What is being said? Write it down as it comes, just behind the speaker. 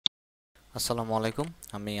আসসালামু আলাইকুম।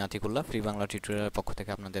 আমি আতিকুল্লাহ, ফ্রি বাংলা টিউটোরিয়ালের পক্ষ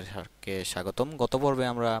থেকে আপনাদেরকে স্বাগতম। গত পর্বে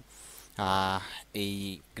আমরা আহ, এই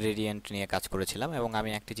গ্রেডিয়েন্ট নিয়ে কাজ করেছিলাম এবং আমি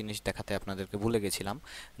একটি জিনিস দেখাতে আপনাদেরকে ভুলে গেছিলাম,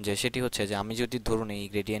 যে সেটি হচ্ছে যে আমি যদি ধরুন এই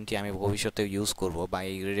গ্রেডিয়েন্টটি আমি ভবিষ্যতে ইউজ করব বা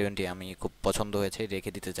এই গ্রেডিয়েন্টটি আমি খুব পছন্দ হয়েছে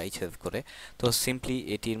রেখে দিতে চাই সেভ করে, তো সিম্পলি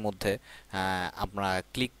এটির মধ্যে আমরা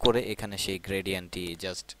ক্লিক করে এখানে সেই গ্রেডিয়েন্টটি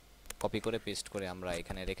জাস্ট কপি করে পেস্ট করে আমরা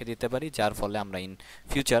এখানে রেখে দিতে পারি, যার ফলে আমরা ইন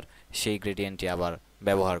ফিউচার সেই গ্রেডিয়েন্টটি আবার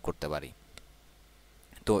ব্যবহার করতে পারি।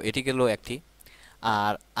 তো এটি গেল একটি।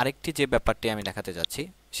 আর আরেকটি যে ব্যাপারটি আমি দেখাতে যাচ্ছি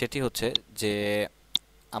সেটি হচ্ছে যে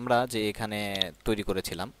আমরা যে এখানে তৈরি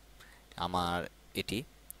করেছিলাম আমার এটি,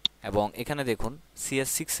 এবং এখানে দেখুন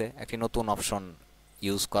CS6-এ একটি নতুন অপশন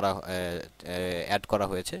ইউজ করা অ্যাড করা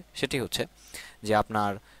হয়েছে। সেটি হচ্ছে যে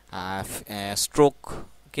আপনার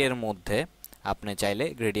স্ট্রোকের মধ্যে আপনি চাইলে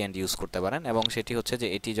গ্রেডিয়েন্ট ইউজ করতে পারেন, এবং সেটি হচ্ছে যে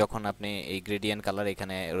এটি যখন আপনি এই গ্রেডিয়েন্ট কালার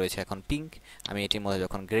এখানে রয়েছে এখন পিঙ্ক, আমি এটির মধ্যে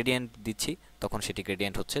যখন গ্রেডিয়েন্ট দিচ্ছি তখন সেটি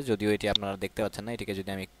গ্রেডিয়েন্ট হচ্ছে, যদিও এটি আপনারা দেখতে পাচ্ছেন না। এটিকে যদি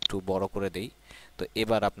আমি একটু বড় করে দেই তো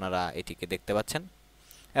এবার আপনারা এটিকে দেখতে পাচ্ছেন।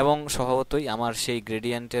 এবং স্বভাবতই আমার সেই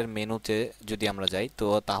গ্রেডিয়েন্টের মেনুতে যদি আমরা যাই তো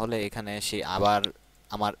তাহলে এখানে সেই আবার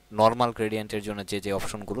আমার নর্মাল গ্রেডিয়েন্টের জন্য যে যে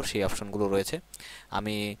অপশনগুলো সেই অপশনগুলো রয়েছে,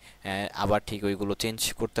 আমি আবার ঠিক ওইগুলো চেঞ্জ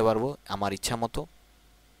করতে পারবো আমার ইচ্ছা মতো।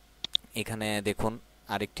 এখানে দেখুন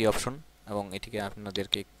আরেকটি অপশন, এবং এটিকে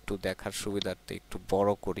আপনাদেরকে একটু দেখার সুবিধার্থে একটু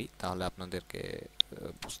বড় করি তাহলে আপনাদেরকে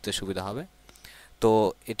বুঝতে সুবিধা হবে। তো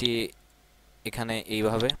এটি এখানে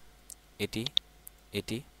এইভাবে, এটি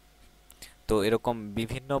এটি তো এরকম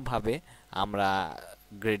বিভিন্নভাবে আমরা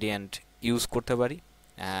গ্রেডিয়েন্ট ইউজ করতে পারি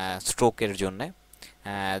স্ট্রোকের জন্যে,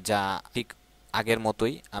 যা ঠিক আগের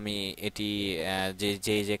মতোই আমি এটি যে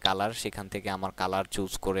যে যে কালার সেখান থেকে আমার কালার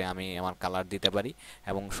চুজ করে আমি আমার কালার দিতে পারি,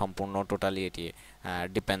 এবং সম্পূর্ণ টোটালি এটি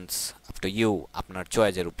ডিপেন্ডস আপ টু ইউ, আপনার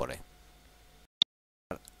চয়েসের উপরে।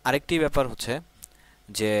 আরেকটি ব্যাপার হচ্ছে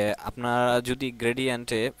যে আপনারা যদি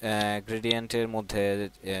গ্রেডিয়েন্টের মধ্যে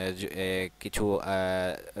কিছু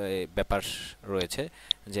ব্যাপার রয়েছে,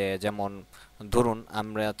 যে যেমন ধরুন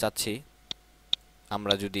আমরা চাচ্ছি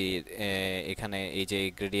আমরা যদি এখানে এই যে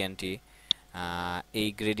গ্রেডিয়েন্টটি এই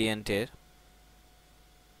গ্রেডিয়েন্টের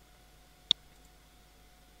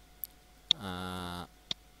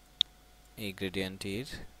এই গ্রেডিয়েন্টটির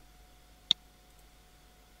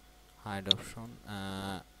হাইড অপশন,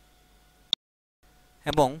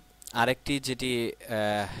 এবং আরেকটি যেটি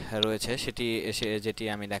রয়েছে সেটি যেটি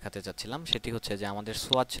আমি দেখাতে চাচ্ছিলাম সেটি হচ্ছে যে আমাদের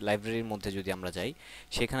সোয়াচ লাইব্রেরির মধ্যে যদি আমরা যাই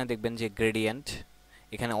সেখানে দেখবেন যে গ্রেডিয়েন্ট,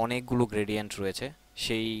 এখানে অনেকগুলো গ্রেডিয়েন্ট রয়েছে।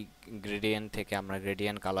 সেই গ্রেডিয়েন্ট থেকে আমরা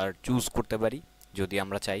গ্রেডিয়েন্ট কালার চুজ করতে পারি যদি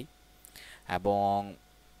আমরা চাই, এবং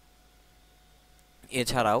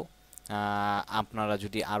এছাড়াও আপনারা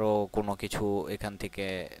যদি আরও কোনো কিছু এখান থেকে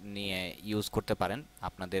নিয়ে ইউজ করতে পারেন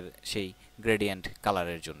আপনাদের সেই গ্রেডিয়েন্ট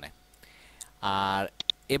কালারের জন্য। আর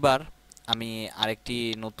এবার আমি আরেকটি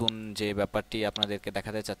নতুন যে ব্যাপারটি আপনাদেরকে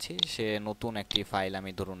দেখাতে চাচ্ছি, সে নতুন একটি ফাইল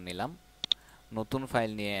আমি ধরুন নিলাম, নতুন ফাইল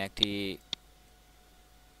নিয়ে একটি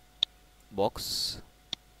বক্স,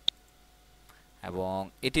 এবং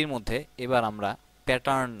এটির মধ্যে এবার আমরা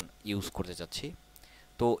প্যাটার্ন ইউজ করতে চাচ্ছি।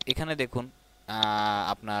 তো এখানে দেখুন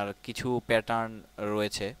আপনার কিছু প্যাটার্ন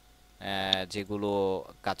রয়েছে যেগুলো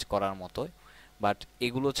কাজ করার মতো, বাট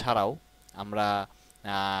এগুলো ছাড়াও আমরা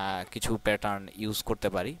কিছু প্যাটার্ন ইউজ করতে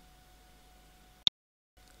পারি,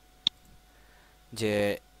 যে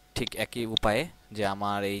ঠিক একই উপায়ে যে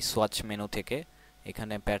আমার এই সোয়াচ মেনু থেকে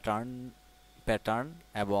এখানে প্যাটার্ন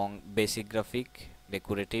এবং বেসিক গ্রাফিক,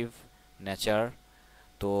 ডেকোরেটিভ, নেচার,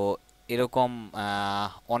 তো এরকম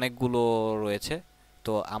অনেকগুলো রয়েছে।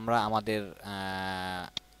 তো আমরা আমাদের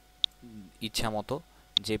ইচ্ছা মতো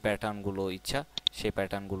যে প্যাটার্নগুলো ইচ্ছা সেই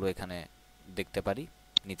প্যাটার্নগুলো এখানে দেখতে পারি,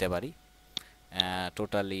 নিতে পারি।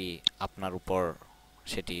 টোটালি আপনার উপর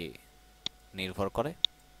সেটি নির্ভর করে।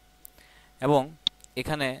 এবং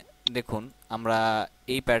এখানে দেখুন আমরা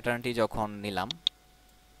এই প্যাটার্নটি যখন নিলাম,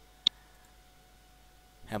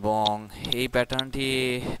 এবং এই প্যাটার্নটি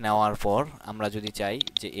নেওয়ার পর আমরা যদি চাই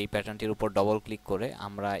যে এই প্যাটার্নটির উপর ডবল ক্লিক করে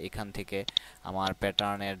আমরা এখান থেকে আমার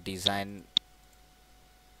প্যাটার্নের ডিজাইন,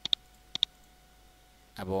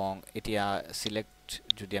 এবং এটি সিলেক্ট,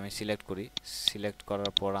 যদি আমি সিলেক্ট করি, সিলেক্ট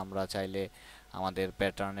করার পর আমরা চাইলে আমাদের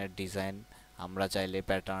প্যাটার্নের ডিজাইন, আমরা চাইলে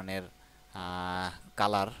প্যাটার্নের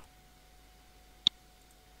কালার,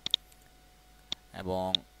 এবং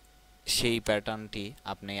সেই প্যাটার্নটি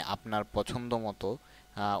আপনি আপনার পছন্দ মতো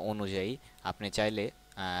অনুযায়ী আপনি চাইলে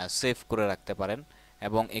সেভ করে রাখতে পারেন।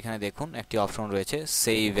 এবং এখানে দেখুন একটি অপশন রয়েছে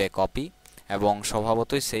সেভ এ কপি, এবং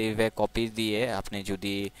স্বভাবতই সেভ এ কপি দিয়ে আপনি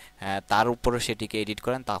যদি তার উপরে সেটিকে এডিট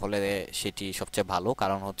করেন তাহলে সেটি সবচেয়ে ভালো।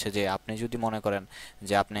 কারণ হচ্ছে যে আপনি যদি মনে করেন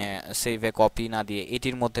যে আপনি সেভ এ কপি না দিয়ে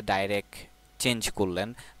এটির মধ্যে ডাইরেক্ট চেঞ্জ করলেন,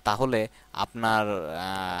 তাহলে আপনার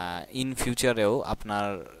ইন ফিউচারেও আপনার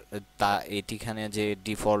এটিখানে যে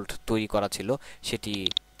ডিফল্ট তৈরি করা ছিল সেটি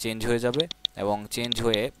চেঞ্জ হয়ে যাবে, এবং চেঞ্জ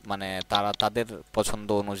হয়ে মানে তারা তাদের পছন্দ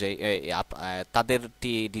অনুযায়ী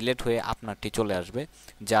তাদেরটি ডিলেট হয়ে আপনারটি চলে আসবে,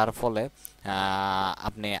 যার ফলে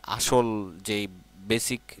আপনি আসল যেই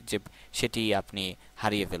বেসিক যে সেটি আপনি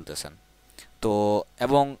হারিয়ে ফেলতেছেন। তো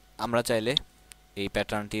এবং আমরা চাইলে এই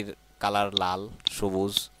প্যাটার্নটির কালার লাল,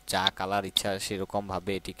 সবুজ, যা কালার ইচ্ছা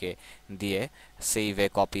সেরকমভাবে এটিকে দিয়ে সেভে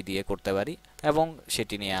কপি দিয়ে করতে পারি, এবং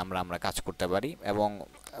সেটি নিয়ে আমরা কাজ করতে পারি। এবং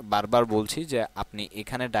বারবার বলছি যে আপনি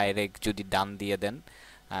এখানে ডাইরেক্ট যদি ডান দিয়ে দেন,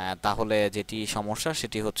 তাহলে যেটি সমস্যা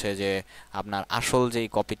সেটি হচ্ছে যে আপনার আসল যেই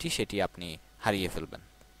কপিটি সেটি আপনি হারিয়ে ফেলবেন।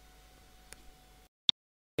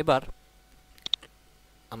 এবার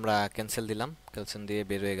আমরা ক্যান্সেল দিলাম, ক্যান্সেল দিয়ে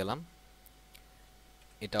বের হয়ে গেলাম,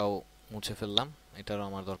 এটাও মুছে ফেললাম, এটারও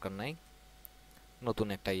আমার দরকার নাই। নতুন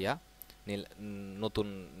একটা নতুন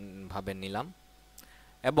ভাবে নিলাম,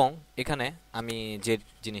 এবং এখানে আমি যে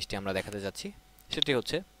জিনিসটি আমরা দেখাতে যাচ্ছি সেটি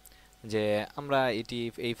হচ্ছে যে আমরা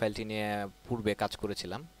এই ফাইলটি নিয়ে পূর্বে কাজ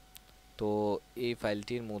করেছিলাম। তো এই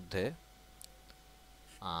ফাইলটির মধ্যে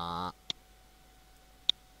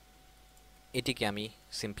এটিকে আমি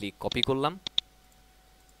সিম্পলি কপি করলাম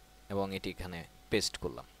এবং এটি এখানে পেস্ট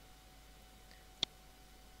করলাম,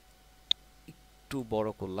 একটু বড়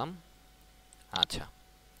করলাম। আচ্ছা,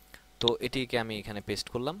 তো এটিকে আমি এখানে পেস্ট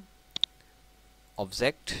করলাম,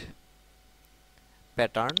 অবজেক্ট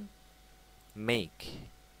প্যাটার্ন মেক,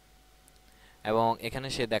 এবং এখানে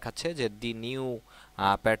সে দেখাচ্ছে যে দি new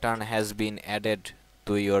pattern has been added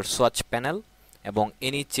to your swatch panel, এবং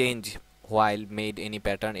any change while made any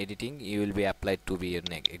pattern editing you will be applied to B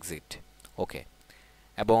exit. ওকে,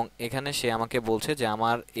 এবং এখানে সে আমাকে বলছে যে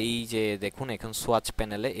আমার এই যে দেখুন এখন সোয়াচ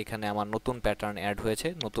প্যানেলে এখানে আমার নতুন প্যাটার্ন অ্যাড হয়েছে।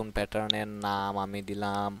 নতুন প্যাটার্নের নাম আমি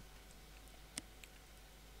দিলাম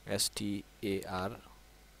STAR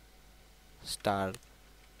স্টার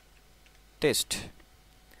টেস্ট,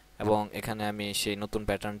 এবং এখানে আমি সেই নতুন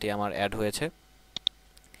প্যাটার্নটি আমার অ্যাড হয়েছে।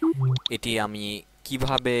 এটি আমি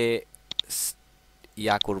কিভাবে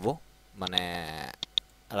করব মানে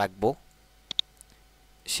রাখবো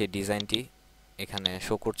সেই ডিজাইনটি এখানে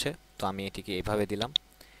শো করছে। তো আমি এটিকে এইভাবে দিলাম।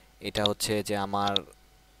 এটা হচ্ছে যে আমার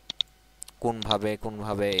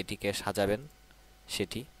কোনভাবে এটিকে সাজাবেন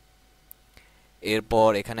সেটি। এরপর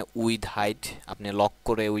এখানে উইথ হাইট আপনি লক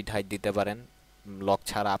করে উইথ হাইট দিতে পারেন, লক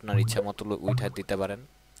ছাড়া আপনার ইচ্ছা মতো উইথ হাইট দিতে পারেন।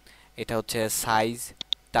 এটা হচ্ছে সাইজ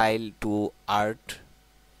টাইল টু আর্ট,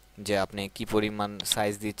 যে আপনি কি পরিমাণ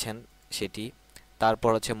সাইজ দিচ্ছেন সেটি। তারপর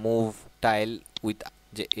হচ্ছে মুভ টাইল উইথ,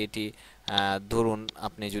 যে এটি ধরুন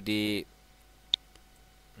আপনি যদি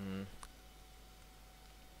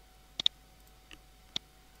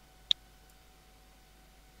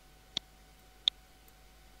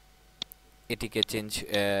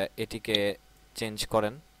এটিকে চেঞ্জ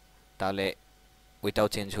করেন তাহলে ওইটাও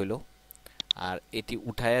চেঞ্জ হইল। আর এটি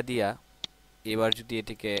উঠায়া দিয়া এবার যদি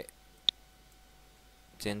এটিকে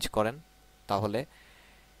চেঞ্জ করেন তাহলে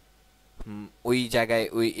ওই জায়গায়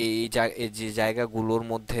এই যে জায়গাগুলোর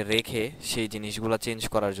মধ্যে রেখে সেই জিনিসগুলো চেঞ্জ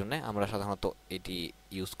করার জন্য আমরা সাধারণত এটি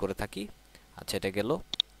ইউজ করে থাকি। আচ্ছা, এটা গেল।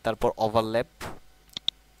 তারপর ওভারল্যাপ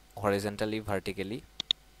হরিজন্টালি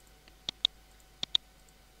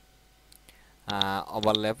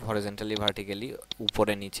ভার্টিক্যালি,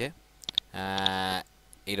 উপরে নিচে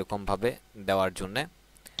এরকমভাবে দেওয়ার জন্যে।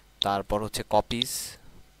 তারপর হচ্ছে কপিজ,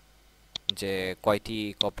 যে কয়টি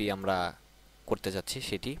কপি আমরা করতে যাচ্ছি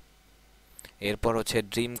সেটি। এরপর হচ্ছে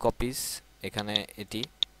ড্রিম কপিজ, এখানে এটি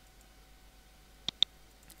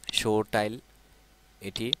শো টাইল,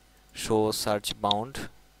 এটি শো সার্চ বাউন্ড,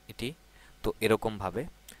 এটি। তো এরকমভাবে।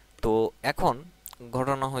 তো এখন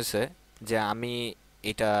ঘটনা হয়েছে যে আমি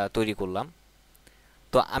এটা তৈরি করলাম।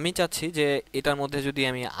 তো আমি চাচ্ছি যে এটার মধ্যে যদি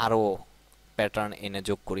আমি আরও প্যাটার্ন এনে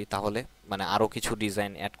যোগ করি, তাহলে মানে আরও কিছু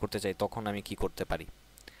ডিজাইন অ্যাড করতে চাই, তখন আমি কি করতে পারি।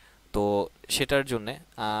 তো সেটার জন্যে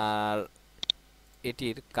আর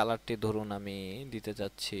এটির কালারটি ধরুন আমি দিতে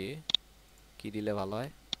যাচ্ছি, কি দিলে ভালো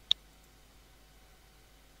হয়,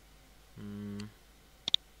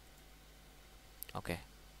 ওকে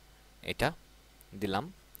এটা দিলাম।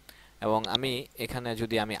 এবং আমি এখানে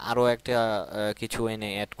যদি আমি আরও একটা কিছু এনে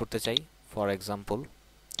অ্যাড করতে চাই, ফর এক্সাম্পল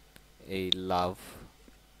এই লাভ,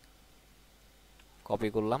 কপি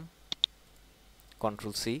করলাম,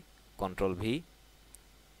 Ctrl+C Ctrl+V,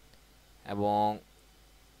 এবং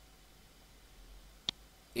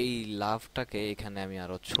এই লাভটাকে এখানে আমি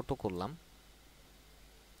আরো ছোট করলাম।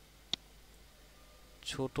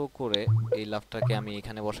 ছোট করে এই লাভটাকে আমি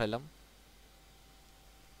এখানে বসাইলাম,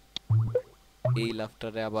 এই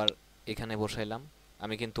লাভটারে আবার এখানে বসাইলাম।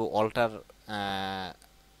 আমি কিন্তু অল্টার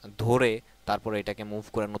ধরে তারপরে এটাকে মুভ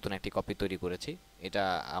করে নতুন একটি কপি তৈরি করেছি। এটা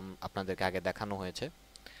আপনাদেরকে আগে দেখানো হয়েছে।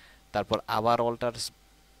 তারপর আবার অল্টারস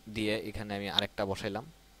দিয়ে এখানে আমি আরেকটা বসাইলাম।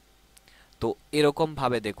 তো এরকম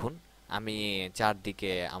ভাবে দেখুন আমি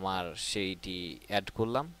চারদিকে আমার সেইটি অ্যাড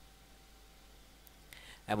করলাম।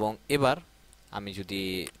 এবং এবার আমি যদি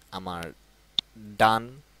আমার ডান,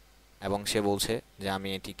 এবং সে বলছে যে আমি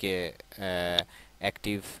এটিকে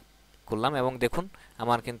অ্যাক্টিভ করলাম, এবং দেখুন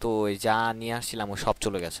আমার কিন্তু ওই যা নিয়ে আসছিলাম ওই সব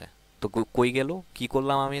চলে গেছে। তো কই গেল, কি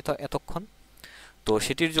করলাম আমি তো এতক্ষণ? তো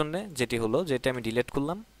সেটির জন্য যেটি হলো, যেটা আমি ডিলিট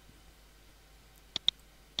করলাম,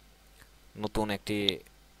 নতুন একটি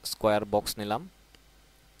স্কোয়ার বক্স নিলাম,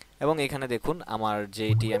 এবং এখানে দেখুন আমার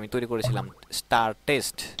যেটি আমি তৈরি করেছিলাম স্টার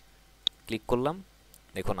টেস্ট, ক্লিক করলাম।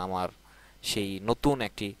 দেখুন আমার সেই নতুন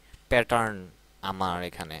একটি প্যাটার্ন আমার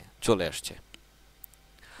এখানে চলে আসছে।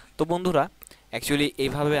 তো বন্ধুরা, অ্যাকচুয়ালি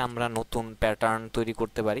এইভাবে আমরা নতুন প্যাটার্ন তৈরি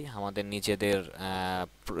করতে পারি আমাদের নিজেদের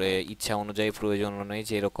ইচ্ছা অনুযায়ী, প্রয়োজন অনুযায়ী,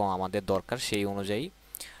 যেরকম আমাদের দরকার সেই অনুযায়ী।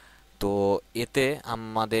 তো এতে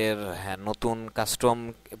আমাদের নতুন কাস্টম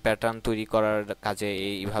প্যাটার্ন তৈরি করার কাজে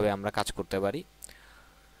এইভাবে আমরা কাজ করতে পারি।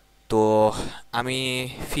 তো আমি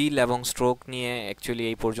ফিল এবং স্ট্রোক নিয়ে অ্যাকচুয়ালি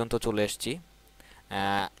এই পর্যন্ত চলে এসেছি,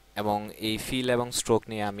 এবং এই ফিল এবং স্ট্রোক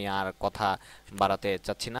নিয়ে আমি আর কথা বাড়াতে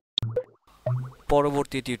চাচ্ছি না।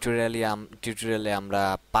 পরবর্তী টিউটোরিয়ালে আমরা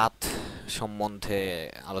পাথ সম্বন্ধে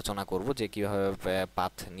আলোচনা করব, যে কিভাবে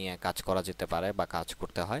পাথ নিয়ে কাজ করা যেতে পারে বা কাজ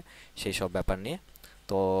করতে হয় সেই সব ব্যাপার নিয়ে।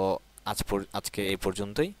 তো আজকে এই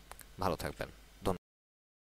পর্যন্তই। ভালো থাকবেন।